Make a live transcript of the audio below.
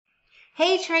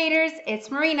Hey traders,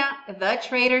 it's Marina, the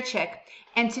Trader Chick,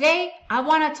 and today I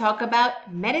want to talk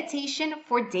about meditation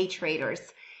for day traders.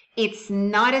 It's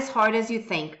not as hard as you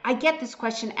think. I get this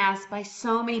question asked by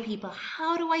so many people.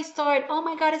 How do I start? Oh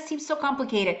my God, it seems so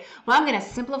complicated. Well, I'm going to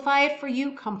simplify it for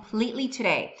you completely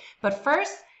today. But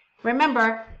first,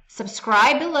 remember,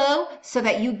 subscribe below so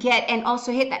that you get, and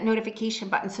also hit that notification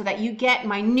button so that you get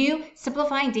my new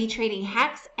simplifying day trading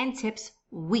hacks and tips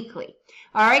weekly.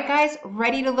 All right, guys,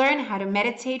 ready to learn how to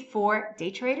meditate for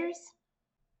day traders?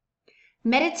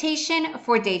 Meditation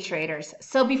for day traders.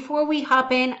 So before we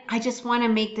hop in, I just want to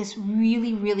make this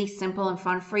really simple and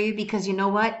fun for you because you know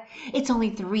what? It's only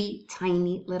 3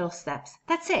 tiny little steps.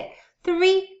 That's it.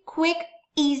 3 quick,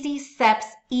 easy steps,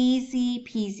 easy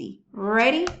peasy.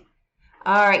 Ready?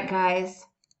 All right, guys.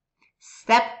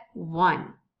 Step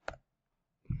 1.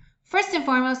 First and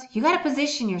foremost, you got to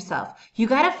position yourself. You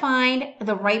got to find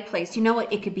the right place. You know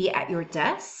what? It could be at your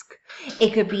desk.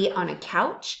 It could be on a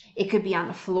couch. It could be on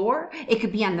the floor. It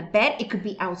could be on the bed. It could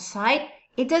be outside.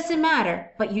 It doesn't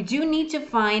matter, but you do need to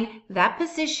find that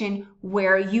position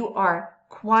where you are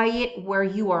quiet, where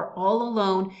you are all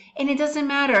alone. And it doesn't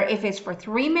matter if it's for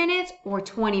 3 minutes or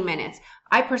 20 minutes.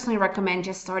 I personally recommend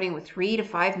just starting with 3 to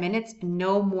 5 minutes.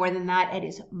 No more than that. It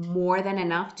is more than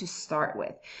enough to start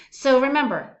with. So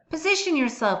remember, position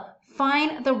yourself.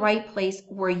 Find the right place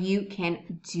where you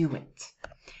can do it.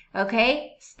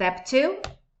 Okay, step 2,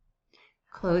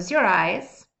 close your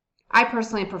eyes. I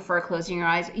personally prefer closing your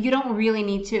eyes. You don't really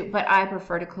need to, but I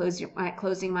prefer to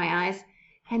closing my eyes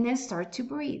and then start to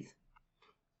breathe.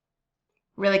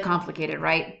 Really complicated,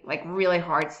 right? Like really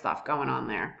hard stuff going on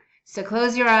there. So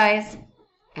close your eyes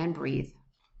and breathe.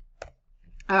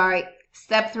 All right,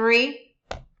 step 3,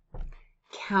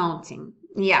 counting.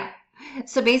 Yeah.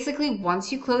 So basically,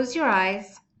 once you close your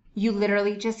eyes, you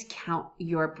literally just count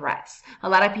your breaths. A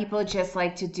lot of people just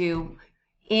like to do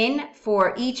in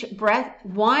for each breath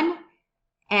 1,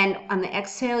 and on the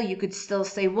exhale, you could still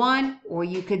say 1, or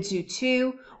you could do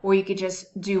 2, or you could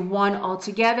just do 1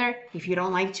 altogether. If you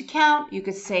don't like to count, you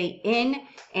could say in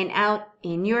and out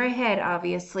in your head,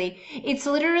 obviously. It's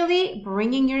literally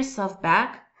bringing yourself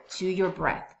back to your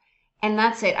breath. And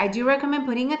that's it. I do recommend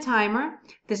putting a timer.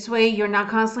 This way you're not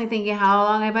constantly thinking, how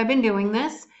long have I been doing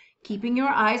this? Keeping your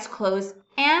eyes closed.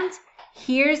 And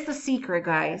here's the secret,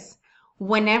 guys.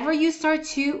 Whenever you start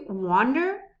to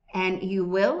wander, and you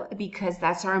will, because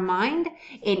that's our mind,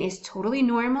 it is totally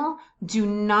normal. Do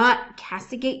not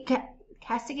castigate,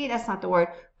 that's not the word,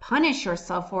 punish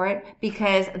yourself for it,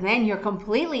 because then you're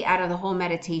completely out of the whole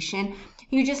meditation.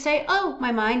 You just say, oh,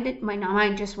 my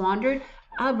mind just wandered.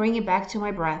 I'll bring it back to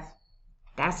my breath.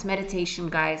 That's meditation,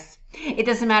 guys. It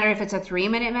doesn't matter if it's a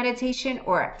 3-minute meditation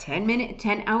or a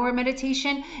 10-hour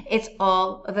meditation. It's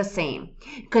all the same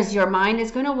because your mind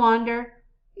is going to wander.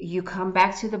 You come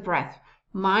back to the breath.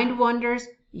 Mind wanders.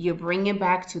 You bring it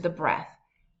back to the breath.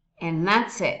 And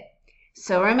that's it.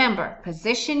 So remember,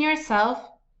 position yourself,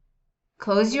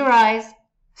 close your eyes,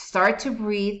 start to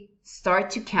breathe,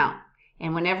 start to count.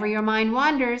 And whenever your mind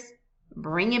wanders,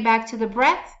 bring it back to the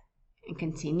breath and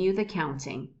continue the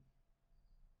counting.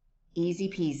 Easy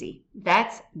peasy.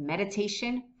 That's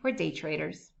meditation for day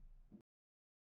traders.